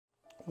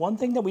one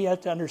thing that we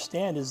have to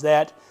understand is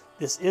that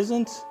this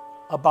isn't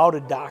about a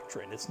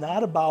doctrine. It's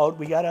not about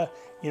we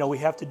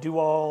have to do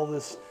all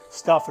this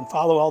stuff and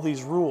follow all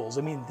these rules.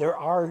 I mean, there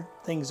are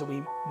things that we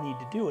need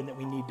to do and that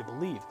we need to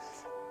believe.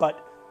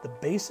 But the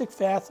basic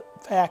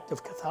fact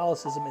of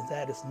Catholicism is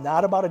that it's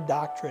not about a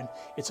doctrine,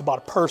 it's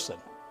about a person.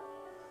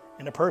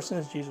 And the person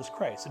is Jesus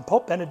Christ. And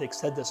Pope Benedict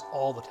said this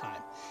all the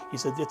time. He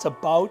said, it's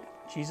about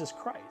Jesus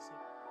Christ.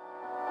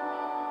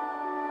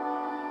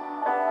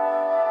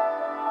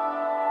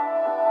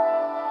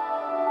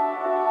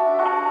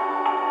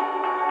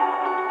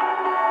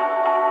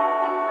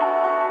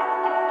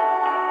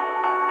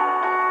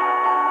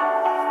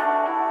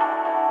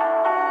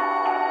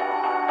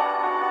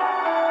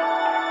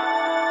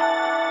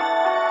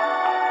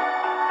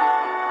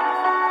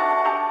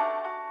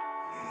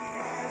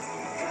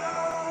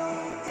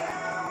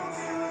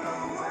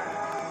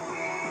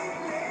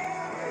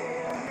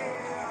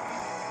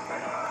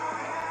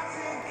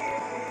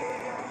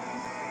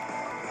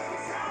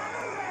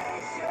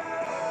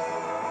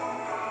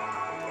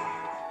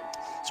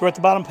 So we're at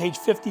the bottom, page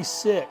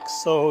 56.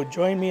 So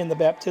join me in the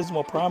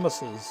baptismal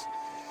promises.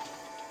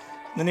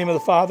 In the name of the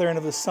Father, and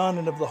of the Son,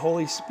 and of the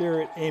Holy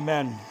Spirit.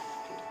 Amen.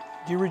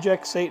 Do you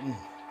reject Satan?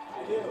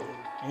 I do.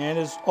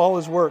 And all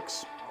his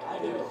works? I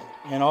do.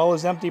 And all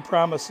his empty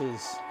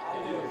promises?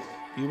 I do.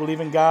 Do you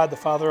believe in God, the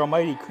Father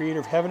Almighty,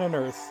 creator of heaven and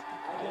earth?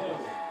 I do.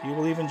 Do you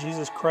believe in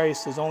Jesus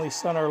Christ, his only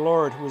Son, our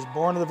Lord, who was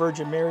born of the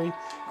Virgin Mary,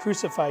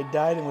 crucified,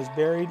 died, and was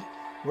buried,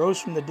 rose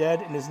from the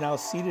dead, and is now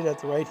seated at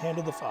the right hand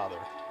of the Father?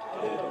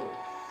 I do.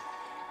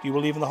 Do you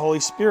believe in the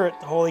Holy Spirit,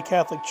 the Holy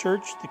Catholic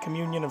Church, the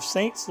communion of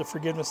saints, the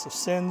forgiveness of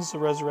sins, the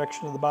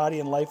resurrection of the body,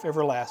 and life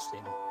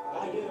everlasting?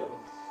 I do.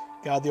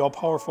 God, the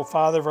all-powerful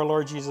Father of our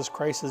Lord Jesus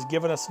Christ, has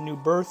given us a new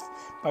birth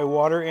by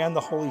water and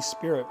the Holy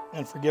Spirit,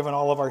 and forgiven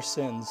all of our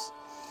sins.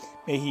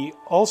 May he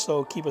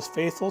also keep us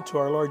faithful to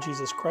our Lord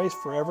Jesus Christ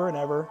forever and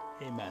ever.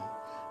 Amen.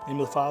 In the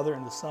name of the Father,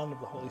 and the Son, and of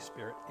the Holy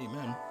Spirit.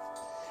 Amen.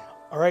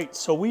 All right,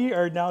 so we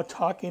are now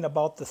talking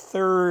about the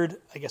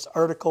third,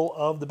 article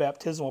of the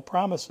baptismal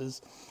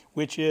promises,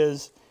 which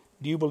is,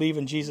 do you believe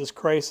in Jesus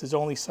Christ, his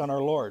only Son,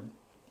 our Lord?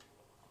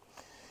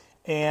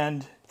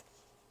 And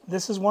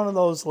this is one of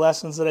those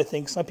lessons that I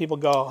think some people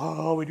go,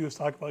 oh, all we do is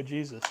talk about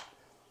Jesus.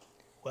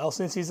 Well,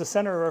 since he's the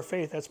center of our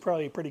faith, that's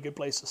probably a pretty good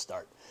place to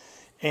start.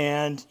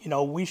 And,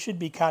 we should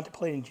be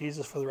contemplating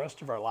Jesus for the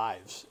rest of our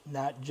lives,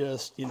 not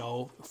just,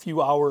 a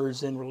few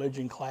hours in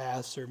religion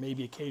class or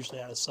maybe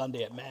occasionally on a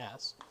Sunday at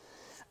Mass.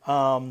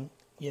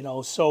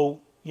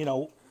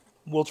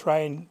 We'll try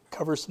and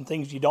cover some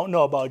things you don't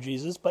know about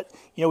Jesus, but,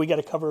 we got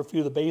to cover a few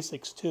of the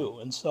basics too.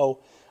 And so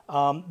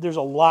there's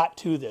a lot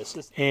to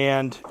this.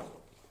 And,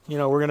 we're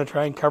going to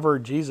try and cover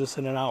Jesus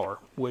in an hour,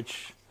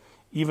 which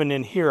even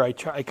in here, I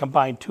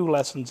combined 2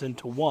 lessons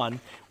into one,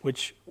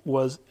 which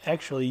was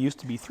actually used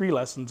to be 3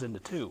 lessons into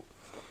 2.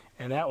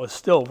 And that was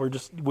still,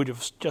 we'd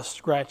have just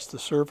scratched the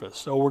surface.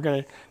 So we're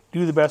going to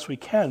do the best we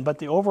can. But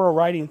the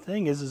overriding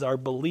thing is our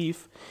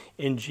belief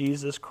in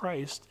Jesus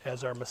Christ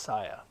as our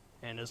Messiah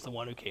and as the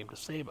one who came to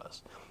save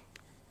us.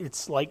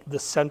 It's like the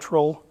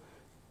central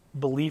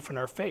belief in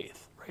our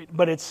faith, right?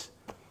 But it's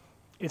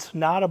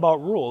not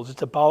about rules.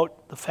 It's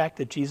about the fact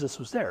that Jesus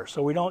was there.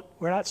 So we're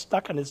not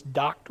stuck on this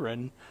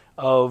doctrine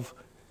of,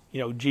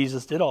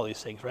 Jesus did all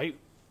these things, right?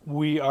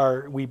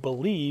 We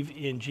believe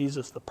in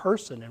Jesus the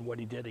person and what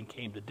he did and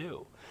came to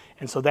do.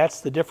 And so that's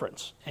the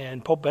difference.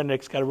 And Pope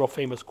Benedict's got a real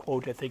famous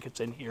quote, I think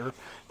it's in here,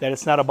 that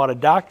it's not about a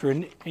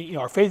doctrine.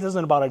 Our faith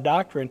isn't about a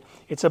doctrine,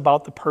 it's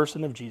about the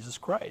person of Jesus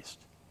Christ.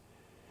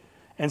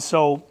 And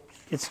so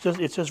it's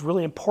just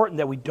really important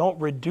that we don't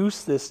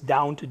reduce this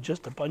down to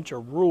just a bunch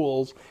of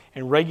rules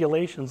and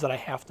regulations that I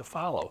have to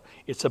follow.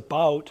 It's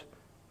about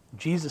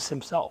Jesus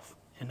himself,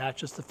 and not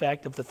just the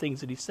fact of the things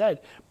that he said,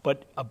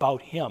 but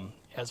about him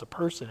as a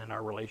person and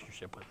our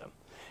relationship with him.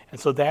 And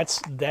so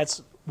that's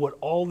what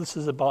all this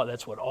is about.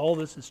 That's what all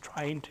this is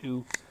trying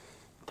to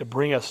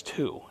bring us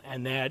to.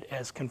 And that,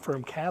 as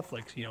confirmed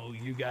Catholics,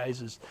 you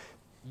guys'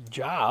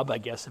 job, I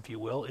guess, if you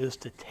will, is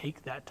to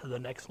take that to the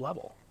next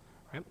level.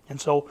 Right?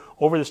 And so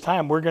over this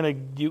time, we're going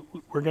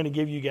to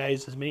give you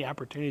guys as many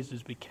opportunities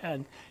as we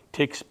can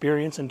to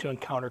experience and to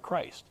encounter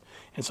Christ.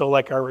 And so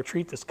like our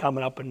retreat that's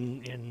coming up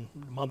in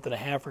a month and a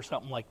half or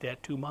something like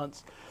that, 2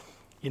 months,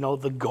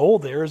 the goal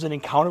there is an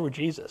encounter with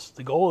Jesus.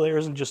 The goal there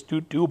isn't just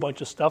do a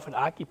bunch of stuff and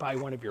occupy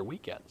one of your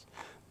weekends.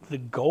 The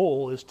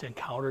goal is to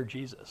encounter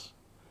Jesus.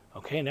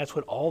 Okay, and that's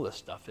what all this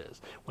stuff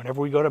is.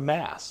 Whenever we go to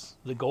Mass,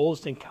 the goal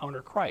is to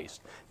encounter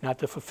Christ, not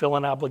to fulfill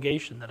an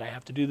obligation that I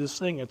have to do this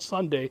thing. It's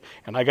Sunday,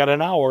 and I got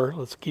an hour.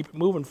 Let's keep it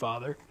moving,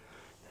 Father.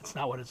 That's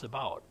not what it's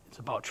about. It's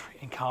about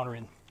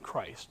encountering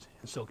Christ.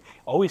 And so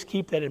always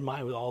keep that in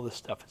mind with all this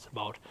stuff. It's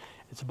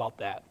about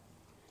that.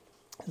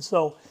 And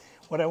so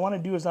what I want to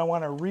do is I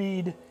want to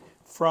read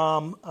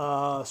from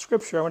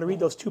Scripture. I want to read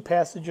those 2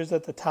 passages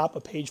at the top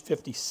of page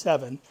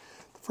 57.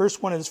 The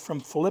first one is from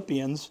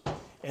Philippians.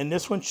 And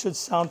this one should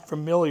sound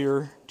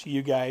familiar to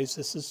you guys.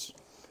 This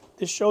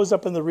shows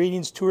up in the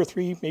readings 2 or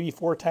 3, maybe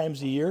 4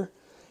 times a year.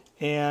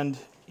 And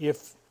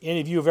if any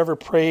of you have ever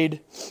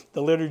prayed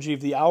the Liturgy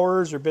of the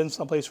Hours or been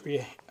someplace where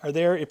you are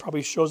there, it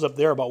probably shows up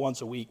there about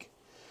once a week.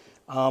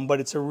 But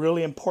it's a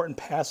really important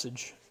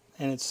passage,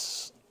 and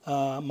it's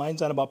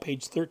mine's on about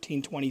page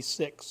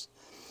 1326.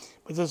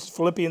 But this is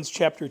Philippians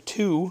chapter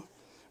 2,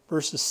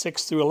 verses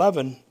 6 through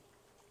 11.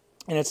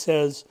 And it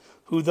says,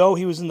 "Who though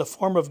he was in the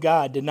form of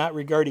God, did not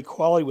regard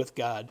equality with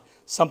God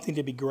something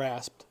to be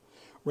grasped.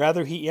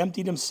 Rather he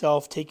emptied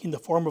himself, taking the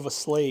form of a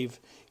slave,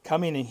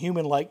 coming in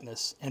human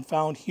likeness, and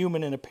found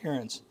human in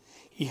appearance.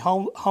 He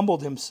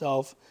humbled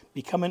himself,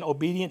 becoming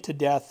obedient to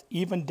death,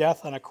 even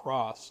death on a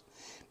cross.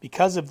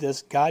 Because of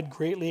this, God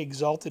greatly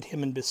exalted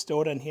him and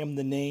bestowed on him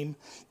the name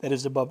that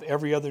is above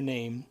every other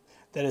name,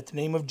 that at the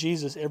name of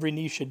Jesus every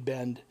knee should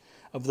bend,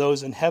 of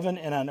those in heaven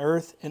and on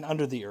earth and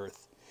under the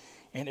earth,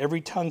 and every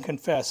tongue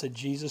confess that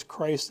Jesus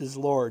Christ is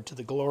Lord, to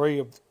the glory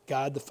of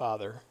God the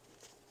Father."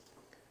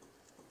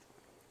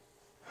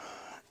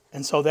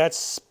 And so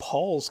that's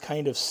Paul's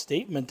kind of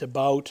statement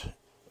about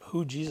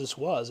who Jesus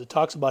was. It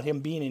talks about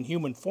him being in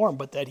human form,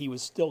 but that he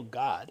was still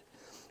God,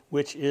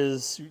 which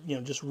is,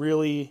 just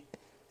really,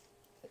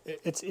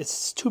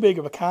 it's too big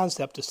of a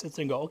concept to sit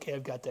there and go, okay,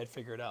 I've got that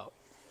figured out.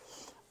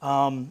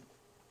 And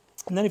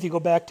then if you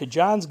go back to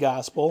John's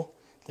Gospel,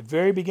 the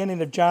very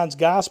beginning of John's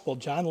Gospel,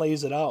 John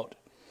lays it out.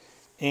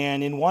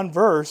 And in one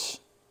verse,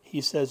 he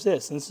says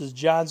this, and this is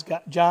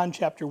John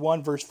chapter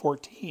 1, verse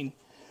 14.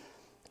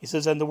 He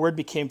says, "And the Word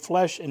became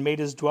flesh and made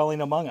his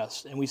dwelling among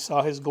us, and we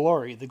saw his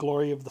glory, the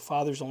glory of the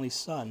Father's only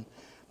Son,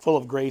 full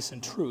of grace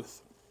and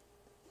truth."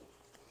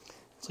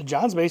 So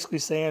John's basically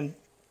saying,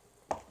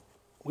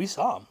 we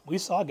saw him. We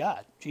saw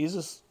God.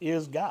 Jesus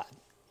is God.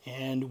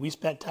 And we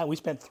spent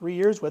 3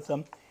 years with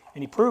him,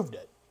 and he proved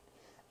it.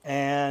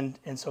 And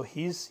so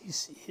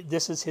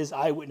this is his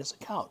eyewitness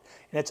account.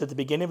 And it's at the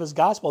beginning of his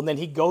gospel. And then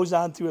he goes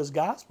on through his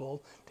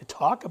gospel to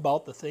talk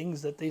about the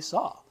things that they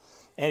saw.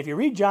 And if you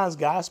read John's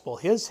gospel,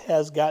 his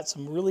has got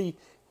some really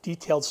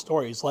detailed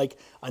stories. Like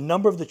a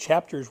number of the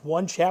chapters,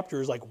 one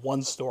chapter is like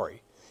one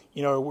story.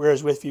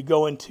 Whereas if you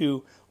go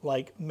into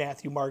like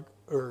Matthew, Mark,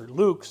 or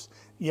Luke's,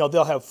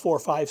 they'll have 4 or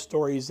 5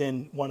 stories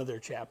in one of their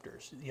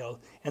chapters.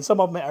 And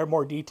some of them are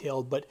more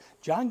detailed, but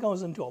John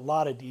goes into a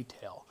lot of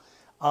detail.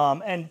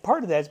 And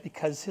part of that is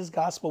because his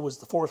gospel was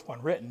the 4th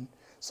one written,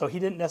 so he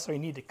didn't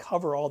necessarily need to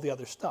cover all the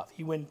other stuff.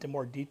 He went into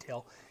more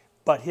detail.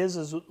 But his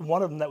is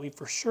one of them that we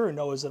for sure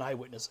know is an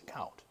eyewitness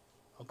account.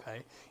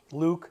 Okay,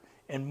 Luke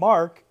and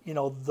Mark,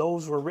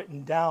 those were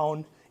written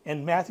down,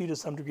 and Matthew to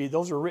some degree,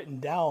 those were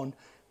written down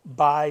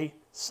by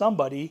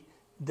somebody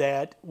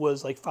that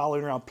was like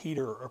following around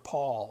Peter or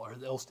Paul or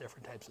those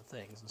different types of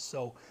things. And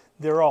so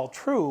they're all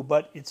true,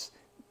 but it's,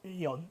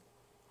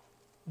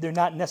 they're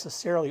not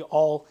necessarily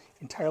all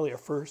entirely a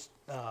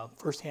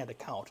first-hand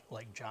account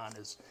like John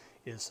is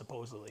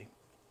supposedly.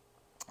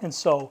 And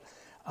so,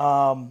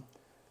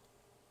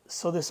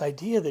 so this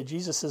idea that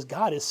Jesus is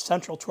God is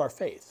central to our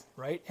faith,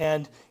 right?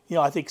 And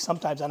I think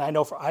sometimes, and I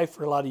know for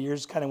a lot of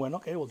years kind of went,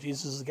 okay, well,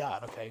 Jesus is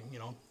God. Okay,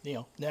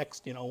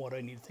 next, what do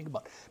I need to think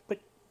about? But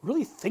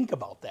really think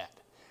about that,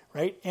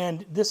 right?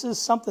 And this is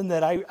something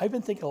that I've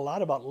been thinking a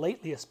lot about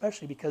lately,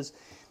 especially because,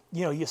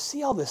 you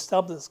see all this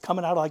stuff that's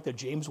coming out of like the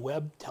James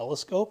Webb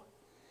telescope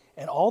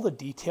and all the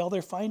detail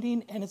they're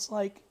finding, and it's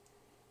like,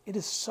 it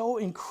is so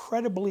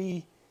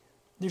incredibly,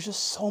 there's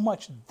just so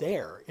much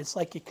there. It's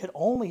like it could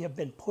only have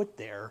been put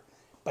there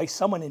by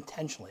someone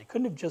intentionally. It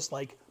couldn't have just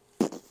like,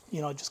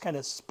 just kind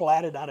of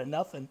splatted out of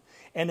nothing.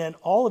 And then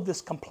all of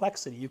this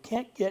complexity. You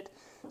can't get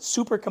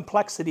super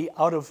complexity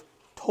out of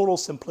total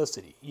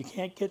simplicity. You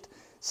can't get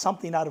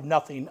something out of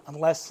nothing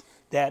unless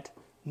that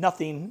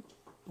nothing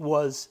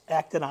was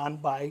acted on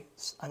by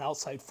an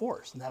outside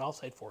force, and that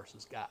outside force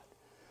is God.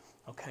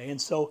 Okay,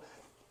 and so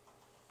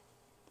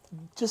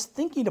just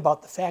thinking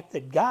about the fact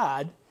that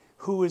God,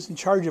 who is in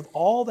charge of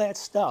all that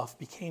stuff,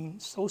 became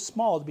so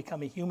small to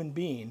become a human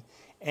being,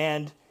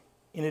 and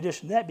in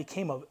addition to that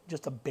became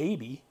just a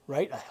baby,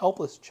 right, a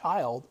helpless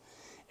child,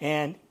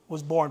 and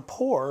was born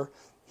poor.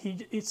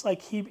 It's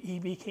like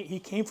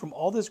he came from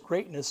all this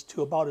greatness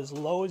to about as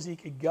low as he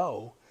could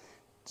go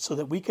so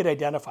that we could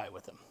identify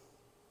with him,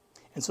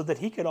 and so that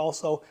he could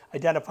also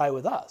identify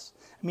with us.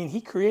 I mean, he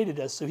created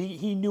us, so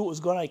he knew what was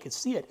going on, he could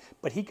see it,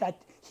 but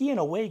he in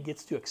a way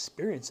gets to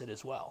experience it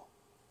as well.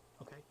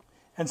 Okay,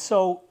 and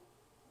so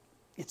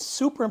it's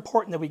super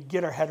important that we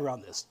get our head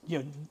around this.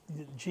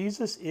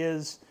 Jesus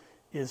is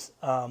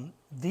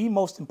the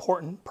most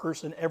important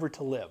person ever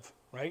to live,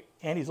 right?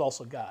 And he's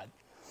also God.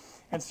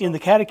 And so in the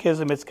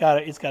Catechism, it's got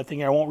a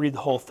thing. I won't read the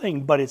whole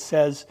thing, but it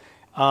says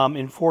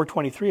in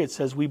 423, it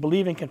says, "We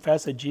believe and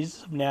confess that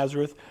Jesus of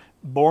Nazareth,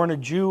 born a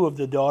Jew of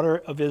the daughter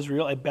of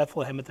Israel at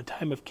Bethlehem at the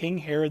time of King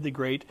Herod the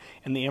Great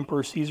and the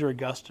Emperor Caesar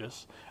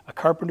Augustus, a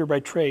carpenter by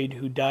trade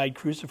who died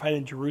crucified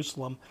in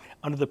Jerusalem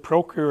under the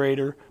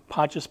procurator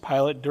Pontius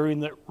Pilate during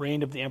the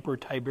reign of the Emperor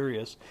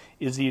Tiberius,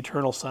 is the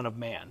eternal Son of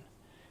Man."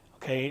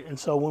 Okay, and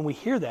so when we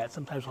hear that,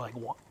 sometimes we're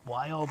like,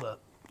 why all the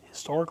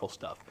historical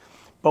stuff?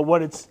 But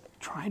what it's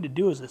trying to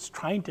do is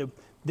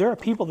there are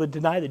people that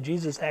deny that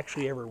Jesus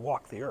actually ever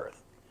walked the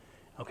earth.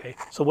 Okay,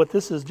 so what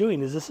this is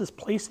doing is this is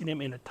placing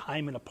him in a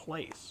time and a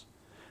place,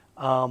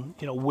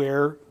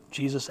 where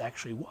Jesus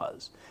actually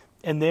was.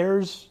 And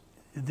there's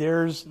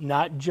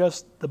not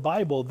just the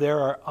Bible. There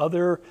are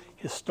other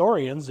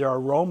historians. There are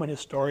Roman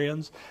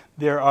historians.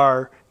 There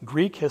are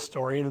Greek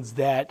historians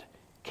that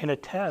can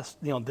attest.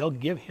 They'll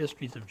give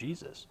histories of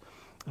Jesus.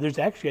 There's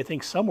actually, I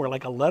think, somewhere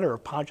like a letter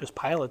of Pontius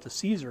Pilate to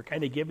Caesar,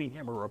 kind of giving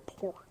him a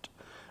report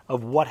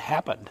of what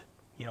happened,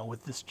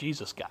 with this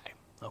Jesus guy.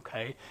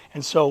 Okay,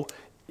 and so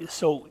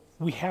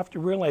we have to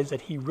realize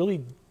that he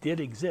really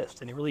did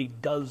exist, and he really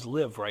does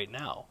live right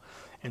now.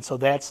 And so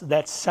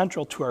that's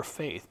central to our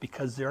faith,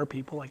 because there are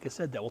people, like I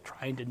said, that will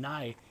try and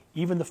deny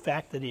even the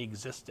fact that he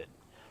existed.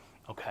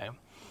 Okay,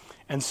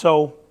 and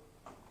so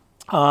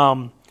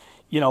the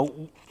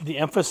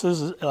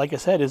emphasis, like I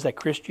said, is that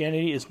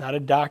Christianity is not a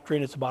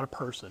doctrine; it's about a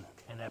person,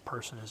 and that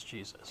person is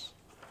Jesus.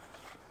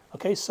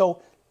 Okay,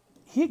 so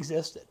he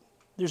existed.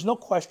 There's no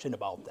question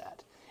about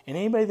that. And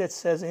anybody that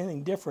says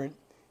anything different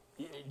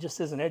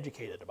just isn't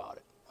educated about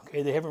it.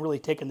 Okay, they haven't really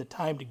taken the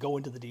time to go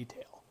into the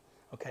detail.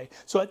 Okay,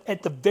 so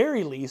at the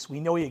very least,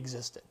 we know he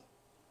existed.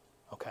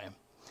 Okay,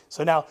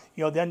 so now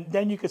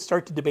then you could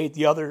start to debate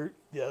the other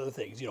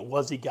things.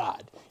 Was he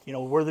God?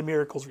 Were the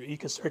miracles? You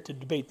can start to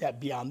debate that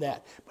beyond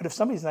that. But if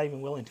somebody's not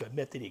even willing to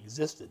admit that he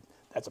existed,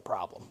 that's a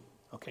problem.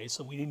 Okay,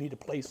 so we need to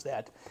place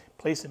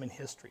him in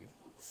history.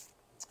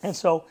 And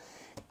so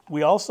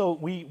we also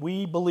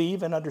we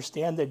believe and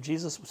understand that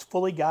Jesus was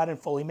fully God and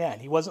fully man.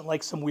 He wasn't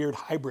like some weird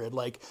hybrid,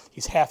 like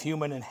he's half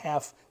human and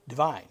half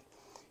divine.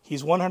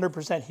 He's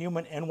 100%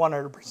 human and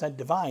 100%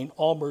 divine,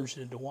 all merged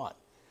into one.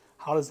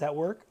 How does that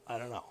work? I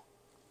don't know.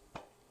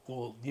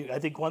 I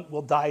think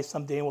we'll die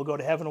someday and we'll go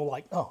to heaven and we're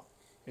like, oh,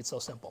 it's so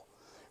simple,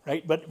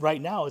 right? But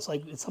right now it's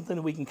something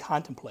that we can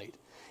contemplate.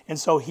 And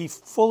so he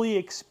fully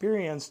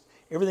experienced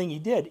everything he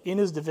did in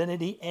his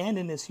divinity and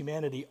in his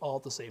humanity all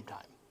at the same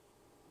time.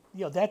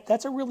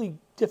 That's a really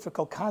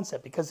difficult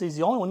concept, because he's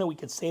the only one that we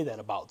can say that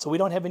about. So we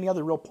don't have any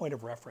other real point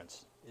of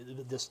reference.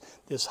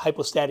 This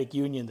hypostatic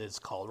union that it's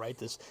called, right?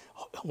 This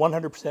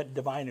 100%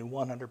 divine and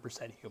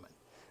 100% human.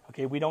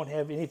 Okay, we don't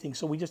have anything,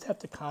 so we just have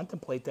to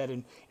contemplate that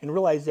and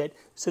realize that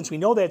since we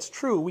know that's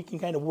true, we can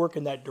kind of work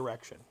in that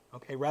direction.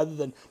 Okay, rather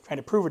than trying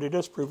to prove it or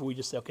disprove it, we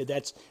just say, okay,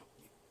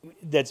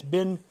 that's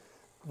been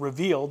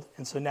revealed,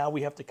 and so now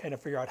we have to kind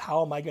of figure out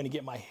how am I going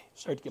to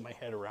start to get my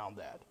head around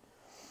that.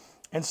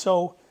 And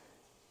so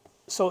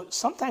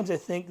sometimes I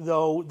think,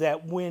 though,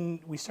 that when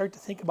we start to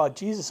think about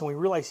Jesus and we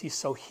realize he's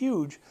so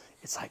huge,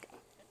 it's like,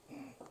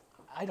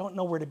 I don't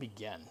know where to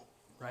begin,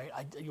 right?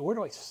 Where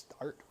do I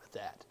start with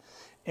that?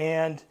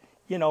 And,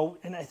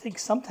 and I think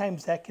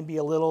sometimes that can be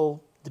a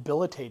little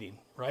debilitating,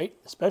 right?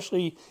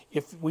 Especially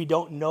if we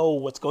don't know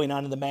what's going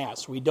on in the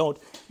Mass. We don't,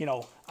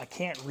 I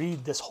can't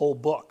read this whole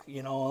book,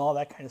 and all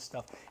that kind of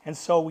stuff. And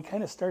so we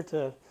kind of start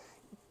to,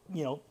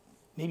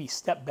 maybe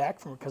step back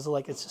from it because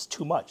it's just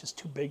too much. It's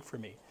too big for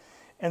me.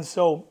 And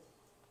so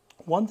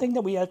one thing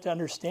that we have to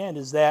understand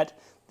is that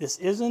this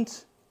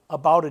isn't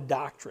about a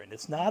doctrine.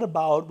 It's not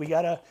about we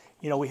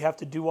have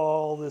to do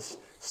all this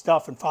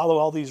stuff and follow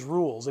all these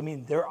rules. I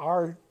mean, there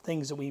are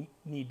things that we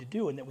need to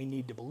do and that we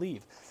need to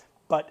believe.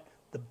 But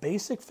the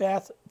basic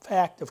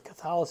fact of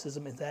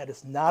Catholicism is that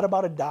it's not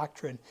about a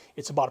doctrine,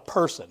 it's about a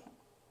person.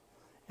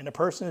 And the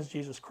person is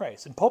Jesus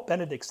Christ. And Pope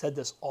Benedict said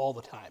this all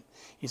the time.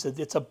 He said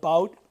it's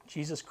about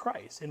Jesus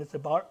Christ, and it's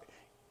about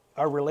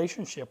our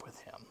relationship with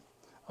him.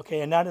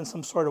 Okay, and not in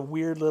some sort of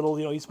weird little,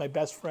 he's my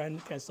best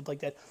friend, kind of stuff like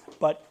that,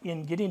 but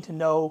in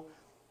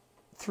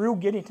through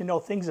getting to know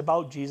things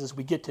about Jesus,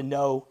 we get to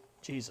know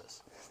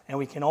Jesus. And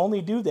we can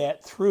only do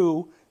that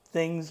through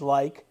things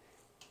like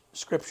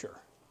Scripture,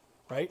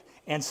 right?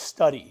 And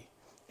study,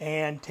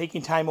 and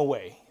taking time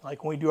away.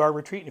 Like when we do our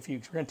retreat in a few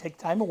weeks, we're going to take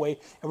time away,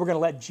 and we're going to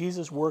let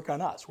Jesus work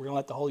on us. We're going to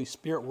let the Holy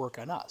Spirit work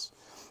on us.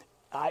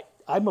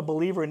 I'm a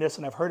believer in this,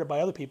 and I've heard it by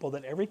other people,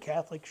 that every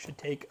Catholic should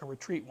take a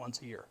retreat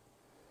once a year,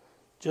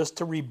 just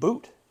to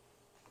reboot,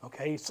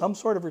 okay? Some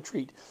sort of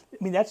retreat. I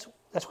mean, that's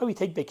why we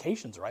take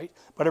vacations, right?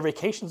 But our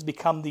vacations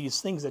become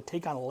these things that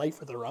take on a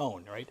life of their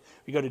own, right?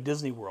 We go to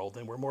Disney World,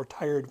 and we're more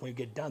tired when we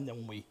get done than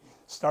when we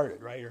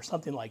started, right? Or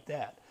something like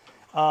that.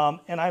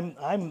 And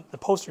I'm the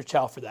poster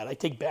child for that. I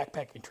take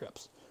backpacking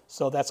trips,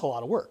 so that's a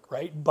lot of work,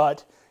 right?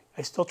 But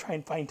I still try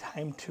and find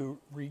time to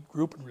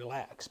regroup and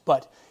relax.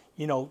 But,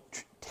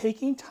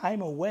 taking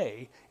time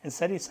away and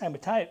setting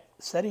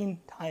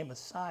time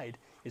aside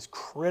is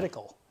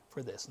critical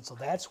for this. And so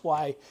that's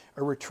why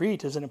a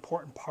retreat is an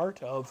important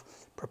part of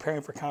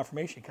preparing for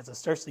confirmation, because it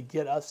starts to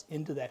get us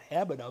into that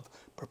habit of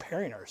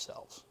preparing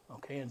ourselves,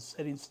 okay, and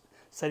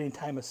setting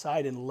time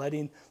aside and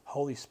letting the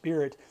Holy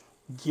Spirit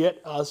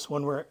get us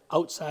when we're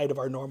outside of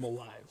our normal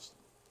lives.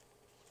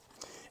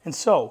 And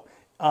so,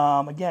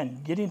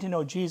 again, getting to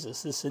know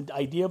Jesus, this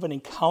idea of an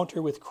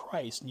encounter with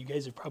Christ, and you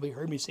guys have probably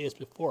heard me say this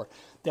before,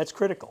 that's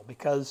critical,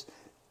 because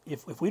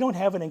if we don't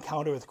have an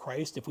encounter with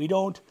Christ, if we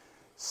don't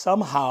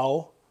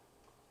somehow,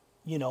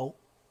 and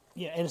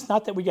it's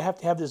not that we have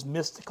to have this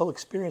mystical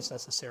experience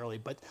necessarily,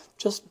 but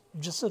just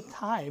a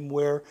time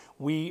where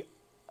we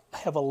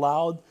have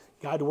allowed,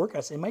 God to work on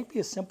us. It might be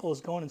as simple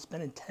as going and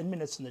spending 10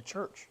 minutes in the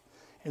church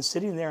and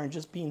sitting there and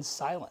just being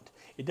silent.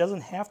 It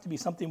doesn't have to be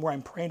something where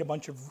I'm praying a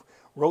bunch of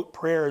rote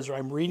prayers or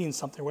I'm reading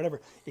something or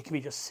whatever. It can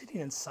be just sitting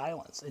in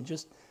silence and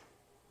just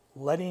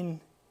letting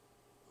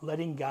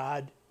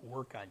God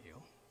work on you.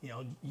 You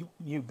know,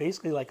 you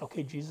basically like,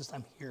 okay, Jesus,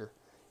 I'm here.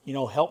 You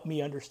know, help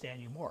me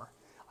understand you more.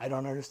 I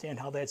don't understand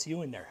how that's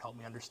you in there. Help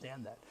me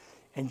understand that.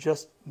 And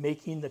just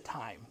making the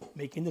time.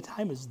 Making the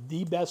time is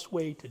the best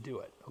way to do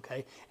it,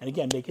 okay? And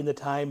again, making the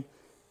time,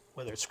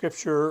 whether it's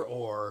scripture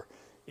or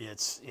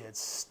it's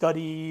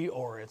study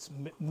or it's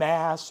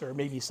mass or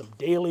maybe some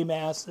daily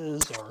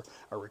masses or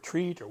a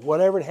retreat or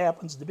whatever it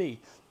happens to be,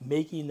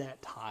 making that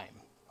time,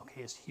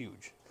 okay, is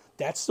huge.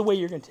 That's the way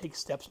you're going to take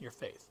steps in your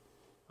faith.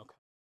 Okay.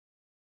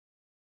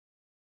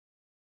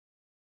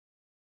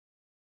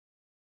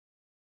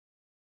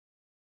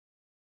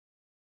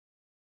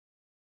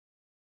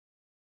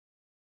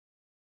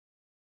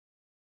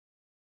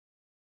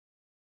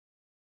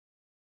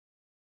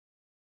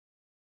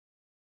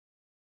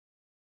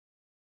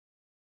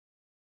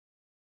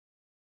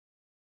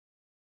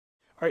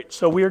 All right,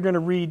 so we are going to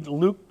read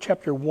Luke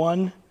chapter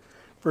 1,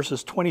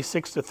 verses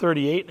 26 to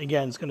 38.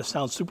 Again, it's going to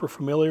sound super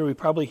familiar. We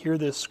probably hear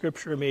this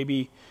scripture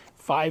maybe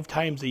 5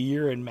 times a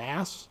year in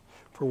Mass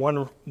for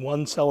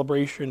one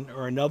celebration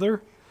or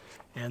another.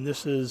 And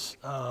this is,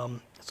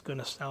 it's going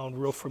to sound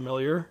real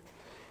familiar.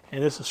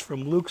 And this is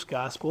from Luke's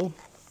Gospel.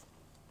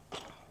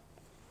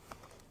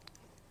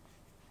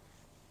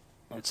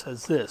 It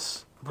says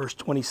this, verse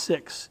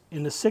 26.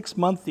 In the 6th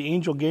month, the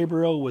angel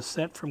Gabriel was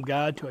sent from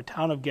God to a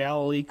town of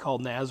Galilee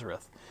called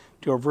Nazareth,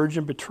 to a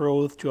virgin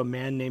betrothed to a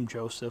man named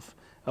Joseph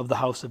of the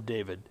house of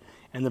David.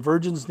 And the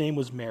virgin's name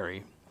was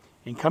Mary.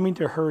 And coming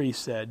to her, he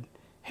said,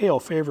 Hail,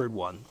 favored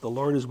one, the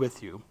Lord is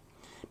with you.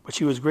 But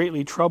she was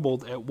greatly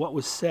troubled at what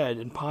was said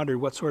and pondered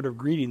what sort of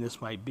greeting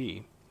this might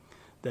be.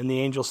 Then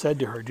the angel said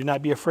to her, Do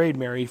not be afraid,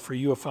 Mary, for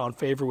you have found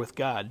favor with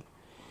God.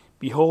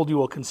 Behold, you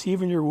will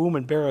conceive in your womb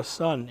and bear a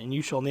son, and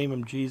you shall name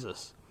him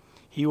Jesus.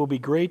 He will be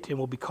great and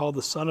will be called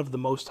the Son of the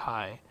Most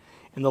High.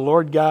 And the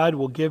Lord God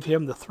will give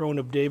him the throne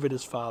of David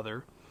his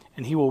father,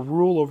 and he will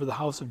rule over the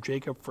house of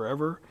Jacob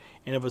forever,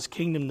 and of his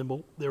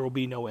kingdom there will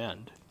be no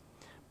end.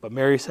 But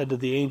Mary said to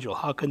the angel,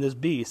 How can this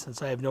be,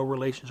 since I have no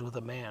relations with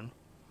a man?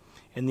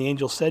 And the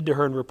angel said to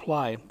her in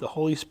reply, The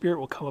Holy Spirit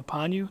will come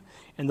upon you,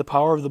 and the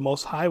power of the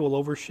Most High will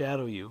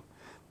overshadow you.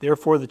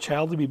 Therefore the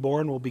child to be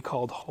born will be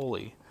called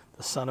Holy,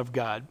 the Son of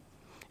God.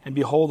 And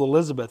behold,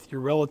 Elizabeth,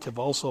 your relative,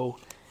 also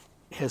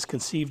has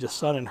conceived a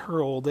son in her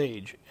old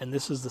age, and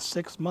this is the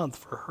 6th month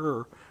for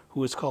her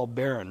who is called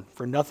barren,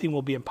 for nothing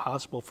will be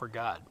impossible for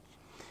God.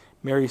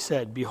 Mary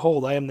said,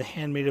 Behold, I am the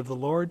handmaid of the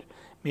Lord.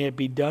 May it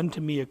be done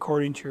to me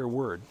according to your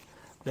word.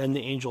 Then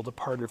the angel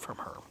departed from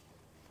her.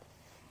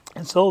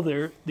 And so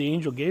there, the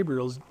angel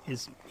Gabriel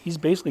he's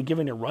basically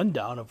giving a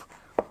rundown of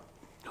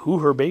who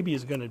her baby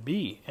is going to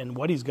be and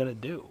what he's going to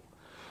do.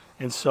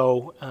 And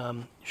so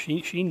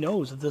she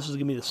knows that this is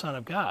going to be the Son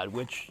of God,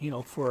 which, you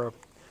know, for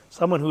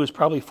someone who is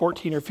probably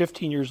 14 or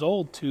 15 years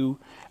old to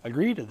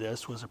agree to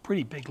this was a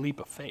pretty big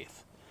leap of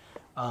faith.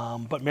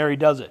 But Mary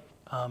does it,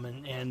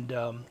 and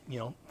you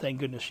know, thank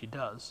goodness she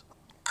does.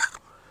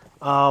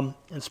 And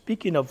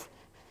speaking of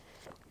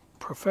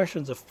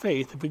professions of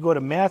faith, if we go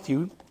to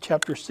Matthew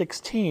chapter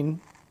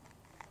 16,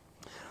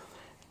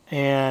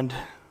 and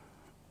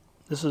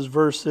this is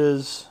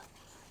verses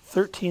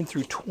 13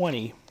 through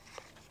 20.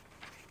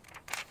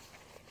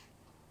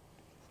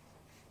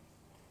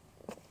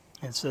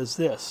 It says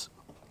this,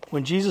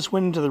 When Jesus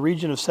went into the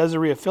region of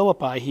Caesarea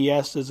Philippi, he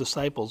asked his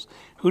disciples,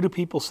 Who do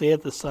people say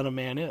that the Son of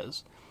Man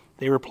is?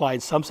 They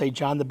replied, Some say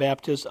John the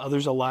Baptist,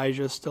 others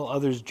Elijah, still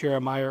others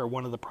Jeremiah or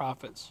one of the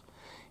prophets.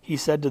 He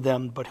said to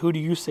them, But who do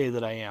you say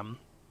that I am?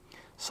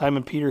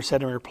 Simon Peter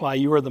said in reply,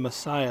 You are the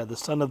Messiah, the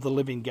Son of the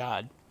living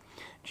God.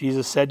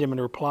 Jesus said to him in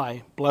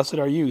reply, Blessed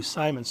are you,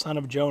 Simon, son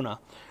of Jonah,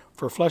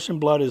 for flesh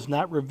and blood has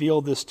not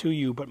revealed this to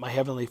you, but my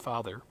heavenly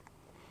Father.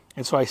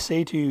 And so I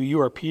say to you, you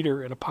are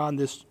Peter, and upon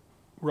this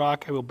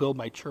rock I will build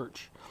my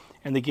church,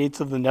 and the gates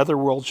of the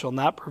netherworld shall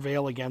not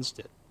prevail against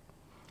it.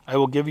 I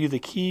will give you the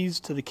keys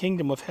to the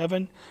kingdom of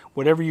heaven.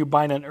 Whatever you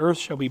bind on earth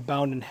shall be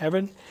bound in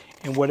heaven,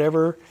 and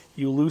whatever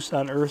you loose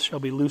on earth shall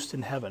be loosed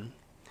in heaven.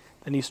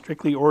 Then he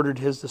strictly ordered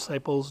his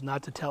disciples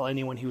not to tell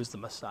anyone he was the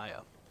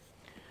Messiah.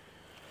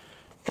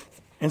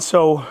 And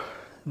so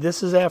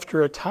this is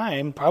after a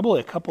time, probably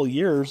a couple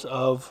years,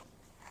 of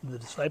the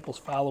disciples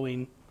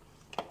following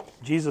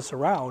Jesus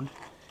around,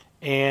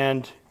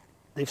 and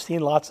they've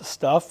seen lots of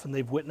stuff and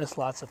they've witnessed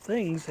lots of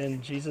things,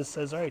 and Jesus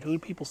says, all right, who do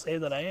people say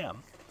that I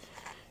am?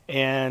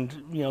 And,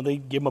 you know, they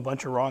give him a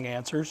bunch of wrong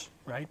answers,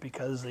 right,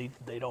 because they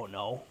don't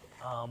know.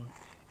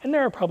 And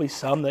there are probably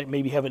some that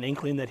maybe have an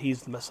inkling that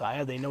he's the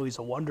Messiah. They know he's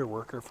a wonder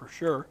worker for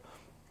sure.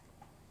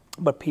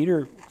 But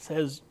Peter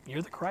says,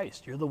 you're the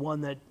Christ. You're the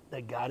one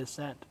that God has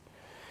sent.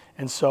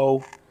 And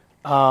so,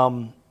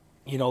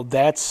 you know,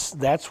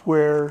 that's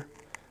where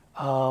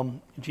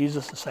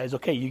Jesus decides,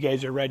 okay, you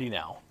guys are ready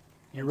now.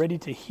 You're ready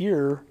to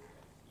hear,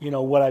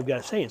 what I've got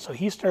to say. And so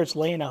he starts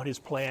laying out his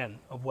plan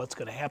of what's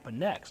going to happen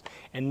next.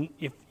 And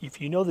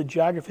if you know the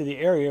geography of the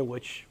area,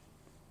 which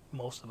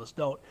most of us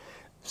don't,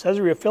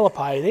 Caesarea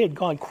Philippi, they had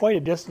gone quite a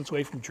distance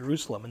away from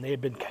Jerusalem, and they had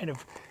been kind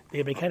of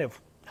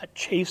not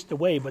chased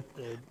away, but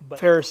the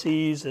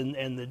Pharisees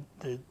and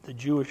the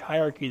Jewish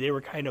hierarchy, they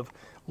were kind of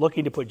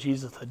looking to put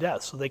Jesus to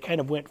death. So they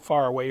kind of went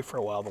far away for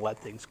a while to let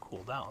things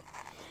cool down.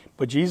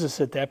 But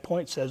Jesus at that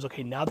point says,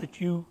 okay, now that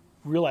you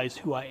realize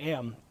who I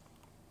am,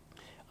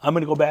 I'm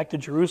going to go back to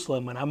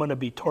Jerusalem, and I'm going to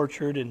be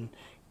tortured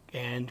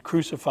and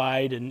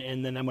crucified,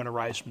 and then I'm going to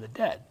rise from the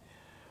dead.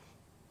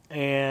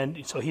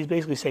 And so he's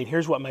basically saying,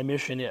 here's what my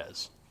mission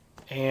is.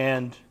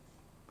 And,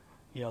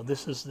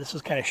 this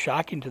is kind of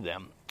shocking to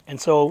them. And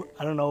so,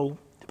 I don't know,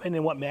 depending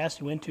on what Mass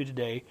you went to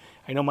today,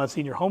 I know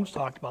Monsignor Holmes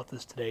talked about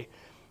this today.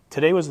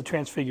 Today was the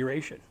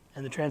Transfiguration.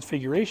 And the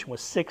Transfiguration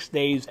was 6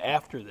 days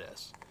after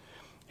this.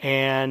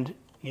 And,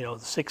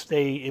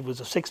 it was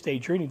a 6-day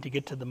journey to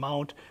get to the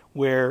mountain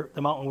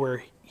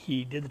where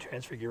he did the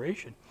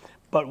Transfiguration.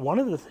 But one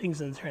of the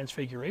things in the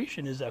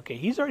Transfiguration is, okay,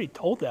 he's already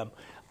told them,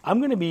 I'm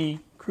going to be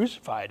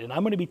crucified and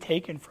I'm going to be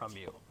taken from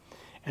you.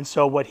 And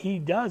so what he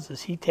does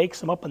is he takes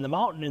them up on the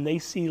mountain, and they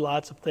see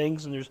lots of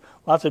things, and there's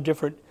lots of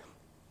different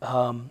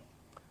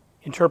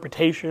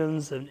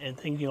interpretations and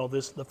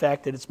things, the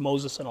fact that it's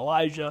Moses and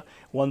Elijah,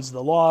 one's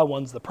the law,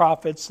 one's the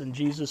prophets, and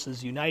Jesus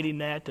is uniting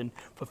that and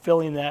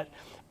fulfilling that.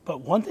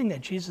 But one thing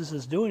that Jesus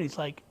is doing, he's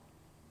like,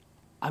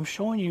 I'm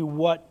showing you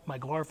what my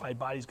glorified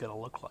body is going to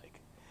look like.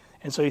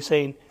 And so he's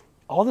saying,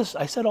 all this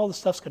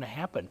stuff's going to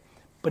happen,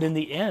 but in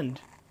the end,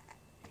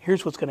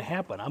 here's what's going to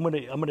happen. I'm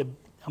going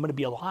to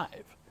be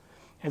alive.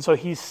 And so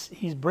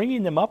he's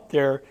bringing them up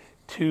there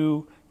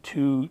to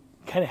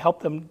kind of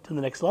help them to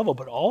the next level,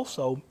 but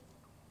also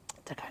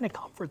to kind of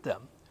comfort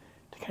them,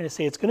 to kind of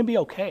say it's going to be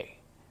okay.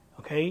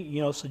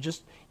 So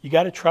just, you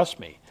got to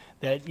trust me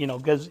that,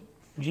 because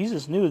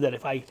Jesus knew that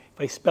if I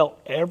spell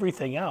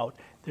everything out,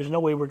 there's no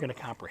way we're going to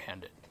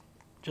comprehend it.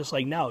 Just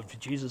like now, if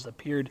Jesus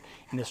appeared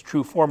in this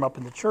true form up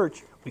in the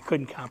church, we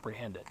couldn't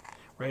comprehend it,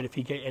 right?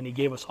 He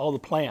gave us all the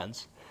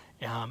plans,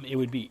 it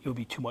would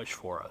be too much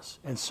for us.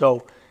 And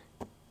so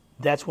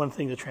that's one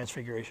thing the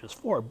Transfiguration is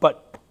for.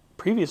 But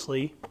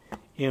previously,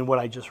 in what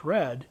I just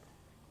read,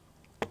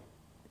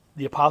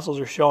 the apostles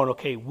are showing,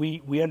 okay,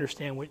 we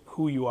understand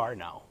who you are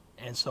now.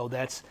 And so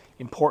that's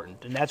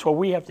important. And that's where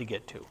we have to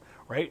get to,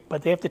 right?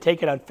 But they have to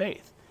take it on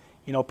faith.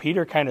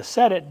 Peter kind of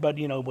said it, but,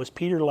 was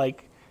Peter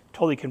like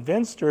totally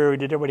convinced, or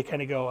did everybody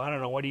kind of go, I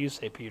don't know, what do you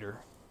say, Peter?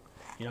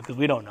 Because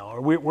we don't know, or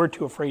we're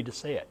too afraid to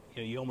say it.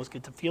 You almost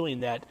get the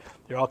feeling that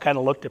they all kind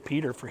of looked at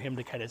Peter for him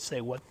to kind of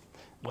say what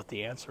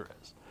the answer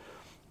is.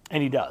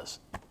 And he does.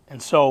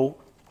 And so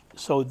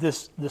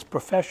this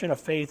profession of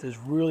faith is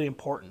really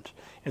important.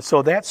 And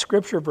so that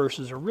scripture verse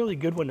is a really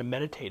good one to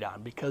meditate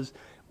on, because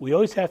we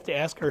always have to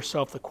ask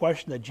ourselves the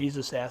question that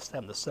Jesus asked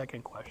them, the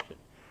second question.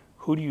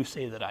 Who do you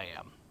say that I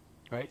am?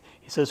 Right?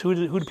 He says, who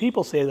do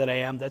people say that I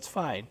am? That's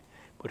fine.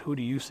 But who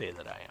do you say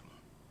that I am?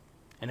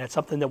 And that's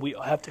something that we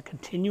have to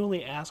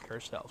continually ask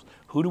ourselves.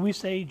 Who do we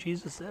say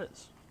Jesus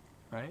is?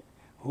 Right?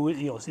 Who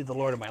is he the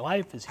Lord of my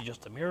life? Is he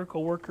just a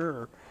miracle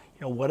worker?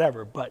 Or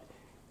whatever. But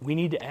we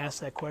need to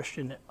ask that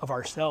question of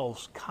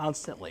ourselves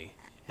constantly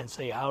and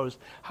say, how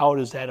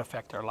does that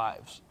affect our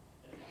lives?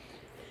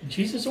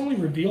 Jesus only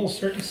reveals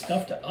certain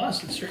stuff to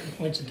us at certain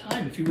points in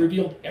time. If he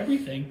revealed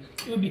everything,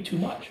 it would be too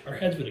much. Our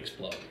heads would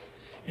explode.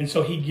 And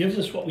so he gives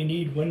us what we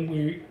need when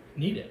we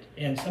need it.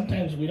 And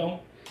sometimes we don't,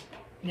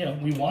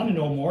 we want to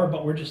know more,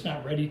 but we're just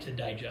not ready to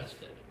digest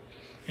it.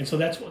 And so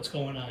that's what's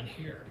going on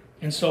here.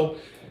 And so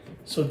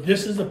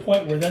this is the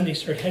point where then they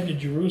start heading to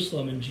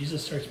Jerusalem, and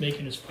Jesus starts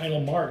making his final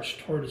march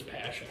toward his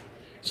passion.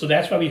 So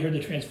that's why we heard the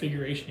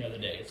Transfiguration the other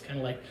day. It's kind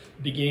of like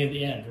the beginning and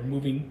the end.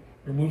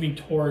 We're moving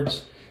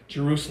towards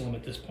Jerusalem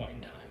at this point in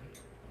time.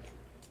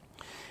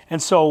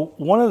 And so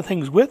one of the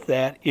things with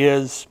that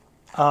is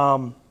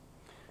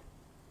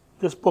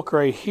this book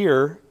right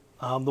here,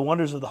 The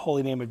Wonders of the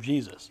Holy Name of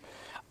Jesus.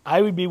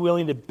 I would be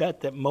willing to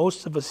bet that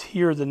most of us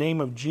hear the name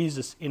of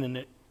Jesus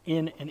in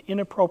an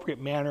inappropriate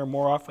manner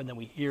more often than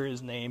we hear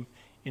his name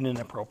in an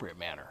appropriate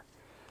manner.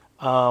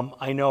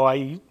 I know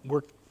I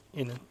worked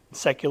in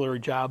secular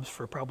jobs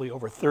for probably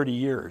over 30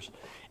 years,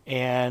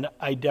 and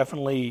I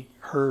definitely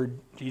heard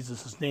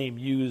Jesus' name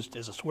used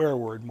as a swear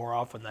word more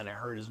often than I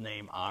heard his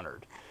name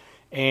honored.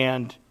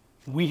 And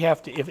we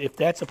have to, if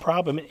that's a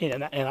problem,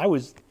 and I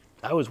was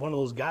one of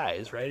those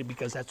guys, right?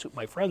 Because that's what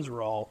my friends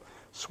were all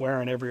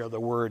swearing every other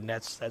word, and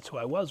that's who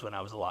I was when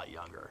I was a lot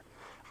younger,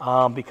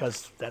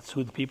 because that's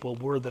who the people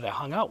were that I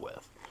hung out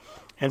with.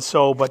 And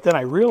so, but then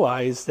I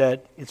realized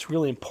that it's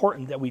really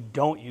important that we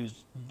don't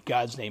use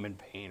God's name in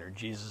vain or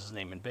Jesus'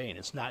 name in vain.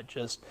 It's not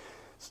just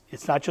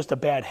a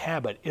bad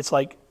habit. It's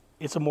like,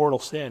 it's a mortal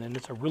sin, and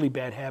it's a really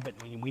bad habit,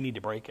 and we need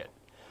to break it.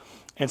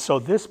 And so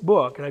this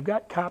book, and I've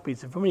got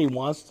copies, if anybody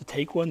wants to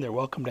take one, they're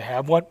welcome to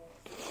have one.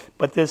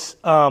 But this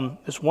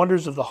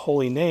Wonders of the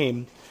Holy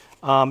Name,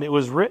 it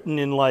was written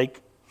in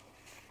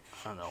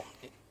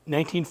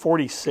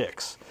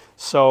 1946.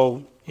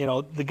 So, You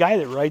know, the guy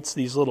that writes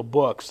these little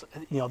books,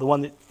 you know, the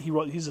one that he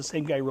wrote, he's the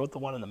same guy who wrote the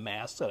one in the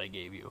Mass that I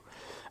gave you.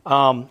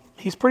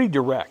 He's pretty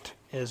direct,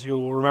 as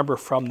you'll remember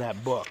from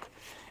that book.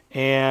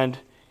 And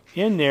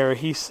in there,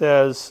 he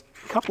says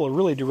a couple of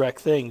really direct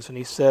things. And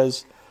he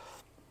says,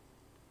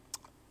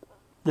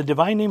 the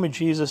divine name of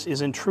Jesus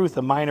is in truth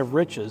a mine of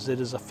riches. It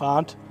is a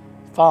fount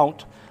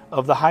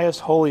of the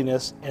highest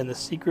holiness and the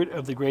secret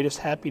of the greatest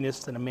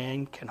happiness that a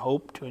man can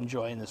hope to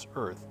enjoy in this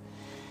earth.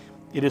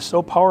 It is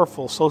so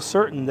powerful, so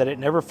certain, that it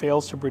never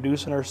fails to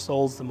produce in our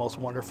souls the most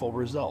wonderful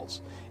results.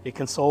 It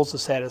consoles the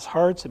saddest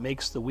hearts. It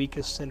makes the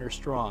weakest sinner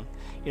strong.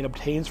 It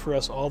obtains for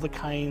us all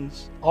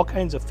kinds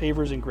of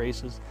favors and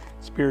graces,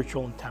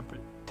 spiritual and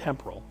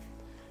temporal.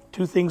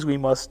 Two things we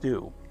must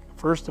do.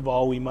 First of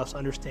all, we must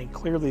understand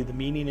clearly the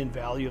meaning and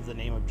value of the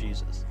name of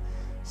Jesus.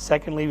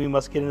 Secondly, we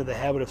must get into the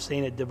habit of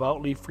saying it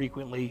devoutly and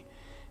frequently,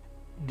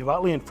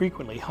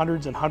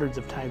 hundreds and hundreds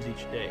of times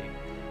each day.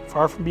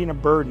 Far from being a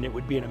burden, it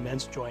would be an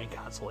immense joy and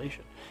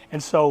consolation.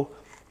 And so,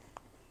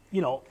 you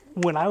know,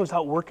 when I was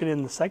out working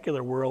in the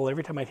secular world,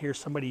 every time I'd hear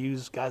somebody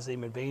use God's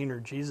name in vain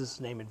or Jesus'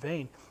 name in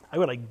vain, I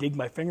would like dig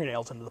my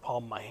fingernails into the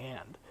palm of my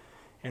hand.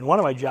 And one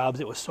of my jobs,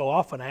 it was so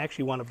often, I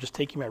actually wound up just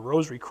taking my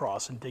rosary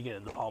cross and digging it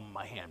in the palm of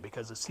my hand,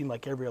 because it seemed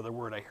like every other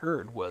word I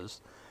heard was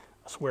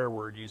a swear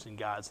word using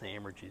God's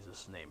name or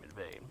Jesus' name in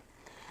vain.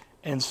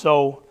 And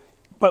so,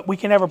 but we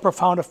can have a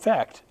profound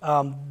effect.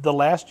 The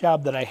last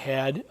job that I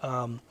had,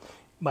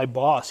 my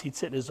boss, he'd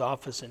sit in his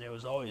office and it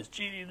was always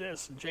GD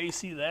this and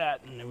JC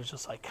that, and it was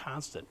just like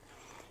constant.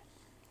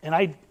 And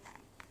I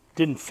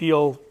didn't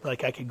feel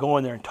like I could go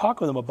in there and talk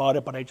with him about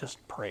it, but I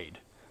just prayed.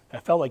 I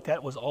felt like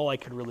that was all I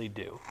could really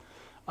do.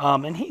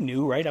 And he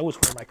knew, right? I was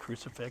wearing my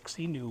crucifix.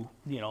 He knew,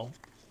 you know,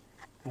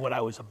 what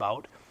I was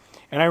about.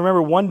 And I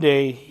remember one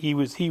day he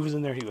was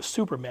in there, he was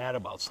super mad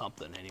about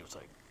something, and he was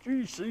like,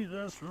 "Gee, see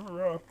this?" And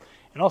all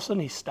of a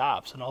sudden he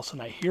stops, and all of a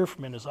sudden I hear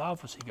from in his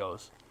office, he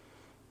goes,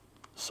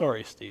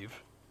 "Sorry,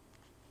 Steve."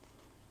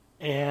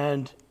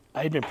 And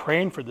I had been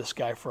praying for this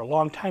guy for a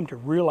long time to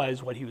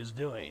realize what he was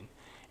doing.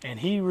 And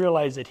he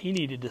realized that he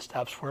needed to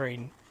stop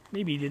swearing.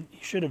 Maybe he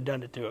should have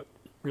done it to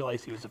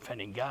realize he was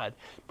offending God.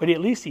 But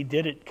at least he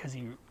did it because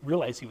he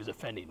realized he was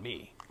offending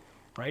me,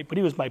 right? But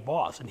he was my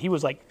boss, and he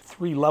was like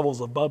 3 levels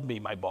above me,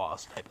 my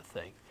boss type of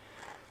thing.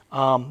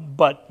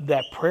 But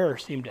that prayer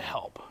seemed to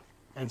help.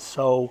 And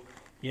so,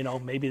 you know,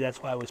 maybe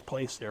that's why I was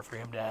placed there, for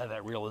him to have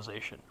that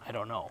realization. I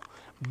don't know.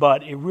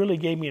 But it really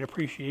gave me an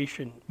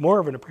appreciation, more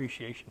of an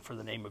appreciation for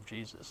the name of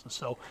Jesus. And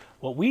so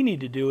what we need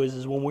to do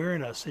is when we're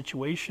in a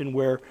situation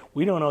where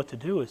we don't know what to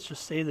do, is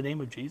just say the name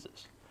of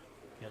Jesus.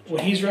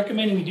 What he's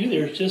recommending we do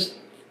there is just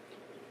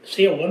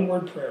say a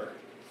one-word prayer.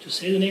 Just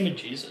say the name of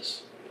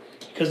Jesus.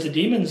 Because the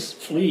demons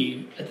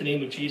flee at the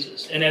name of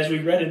Jesus. And as we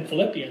read in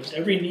Philippians,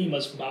 every knee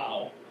must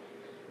bow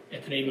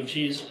at the name of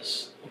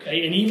Jesus.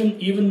 Okay? And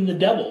even the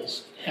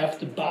devils have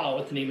to bow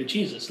at the name of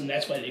Jesus. And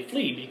that's why they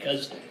flee,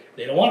 because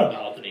they don't want to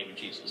bow at the name of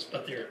Jesus.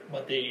 But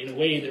they in a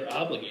way, they're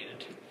obligated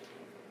to.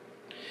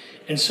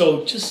 And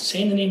so just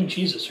saying the name of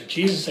Jesus, or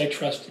Jesus, I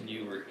trust in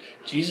you, or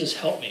Jesus,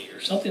 help me, or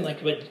something like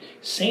that. But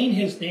saying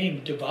his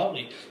name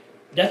devoutly,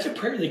 that's a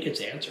prayer that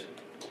gets answered.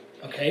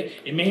 Okay?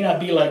 It may not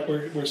be like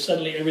where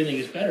suddenly everything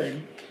is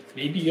better.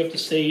 Maybe you have to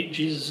say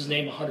Jesus'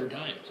 name 100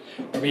 times.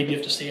 Or maybe you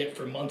have to say it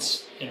for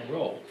months in a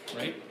row,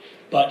 right?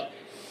 But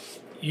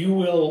you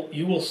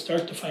will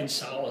start to find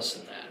solace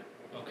in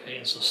that. Okay?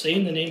 And so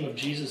saying the name of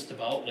Jesus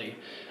devoutly,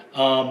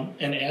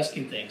 and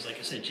asking things, like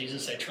I said,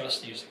 Jesus, I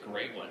trust you, is a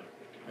great one.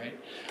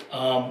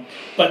 Right?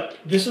 But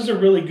this is a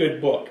really good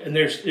book, and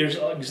there's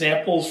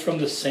examples from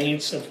the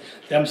saints of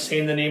them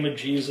saying the name of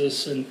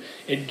Jesus, and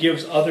it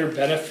gives other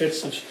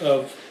benefits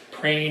of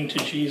praying to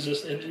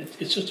Jesus.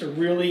 It's just a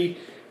really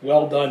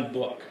well done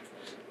book.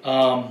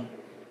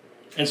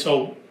 And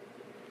so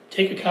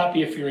take a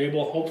copy if you're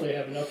able. Hopefully I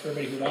have enough for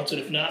everybody who wants it.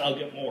 If not, I'll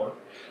get more,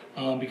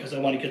 because I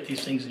want to get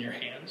these things in your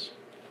hands.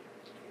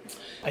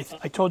 I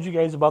told you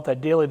guys about that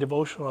daily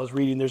devotional I was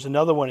reading. There's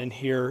another one in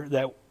here,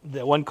 that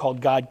one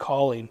called God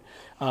Calling.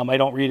 I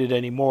don't read it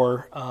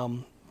anymore,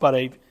 but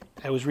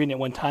I was reading it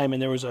one time,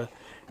 and there was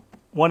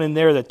one in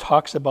there that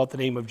talks about the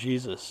name of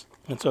Jesus.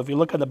 And so if you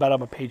look on the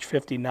bottom of page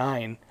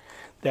 59,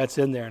 that's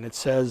in there, and it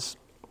says,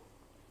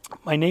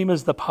 "My name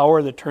is the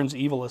power that turns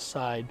evil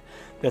aside,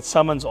 that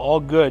summons all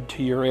good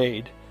to your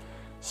aid.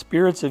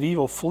 Spirits of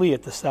evil flee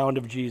at the sound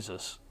of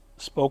Jesus.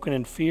 Spoken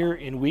in fear,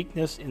 in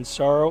weakness, in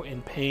sorrow,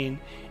 in pain,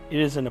 it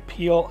is an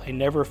appeal I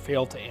never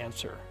fail to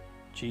answer.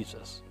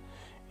 Jesus.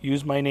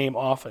 Use my name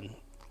often.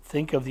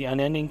 Think of the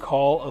unending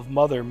call of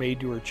mother made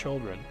to her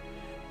children.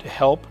 To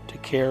help, to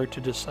care, to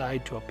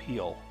decide, to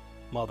appeal.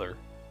 Mother.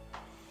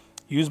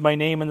 Use my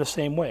name in the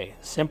same way.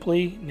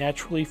 Simply,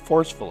 naturally,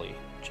 forcefully.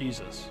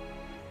 Jesus.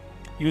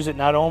 Use it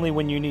not only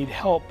when you need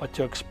help, but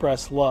to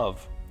express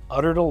love.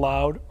 Uttered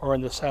aloud or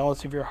in the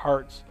silence of your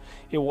hearts,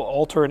 it will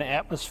alter an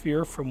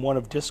atmosphere from one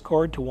of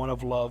discord to one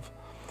of love.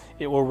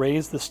 It will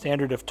raise the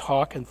standard of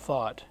talk and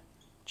thought.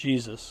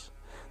 Jesus.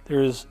 There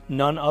is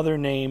none other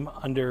name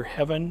under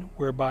heaven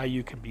whereby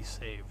you can be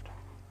saved."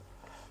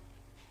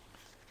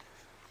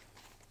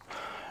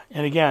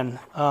 And again,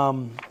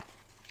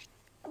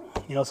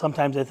 you know,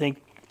 sometimes I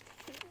think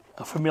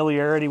a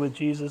familiarity with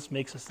Jesus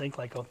makes us think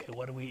like, okay,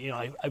 what do we, you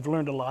know, I've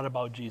learned a lot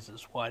about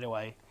Jesus. Why do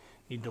I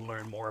need to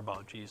learn more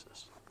about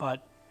Jesus?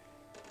 But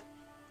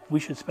we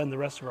should spend the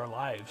rest of our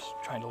lives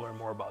trying to learn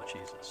more about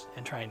Jesus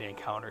and trying to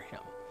encounter him.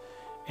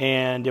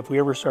 And if we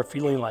ever start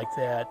feeling like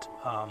that,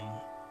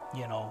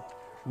 you know,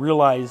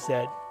 realize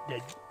that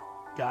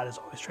God is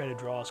always trying to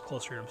draw us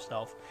closer to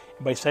himself.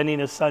 And by sending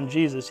his son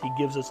Jesus, he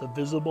gives us a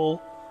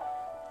visible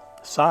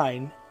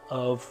sign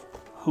of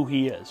who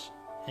he is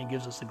and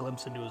gives us a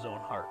glimpse into his own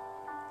heart.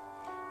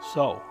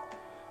 So,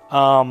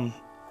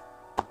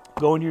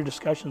 go into your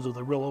discussions with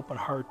a real open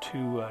heart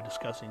to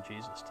discussing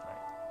Jesus tonight.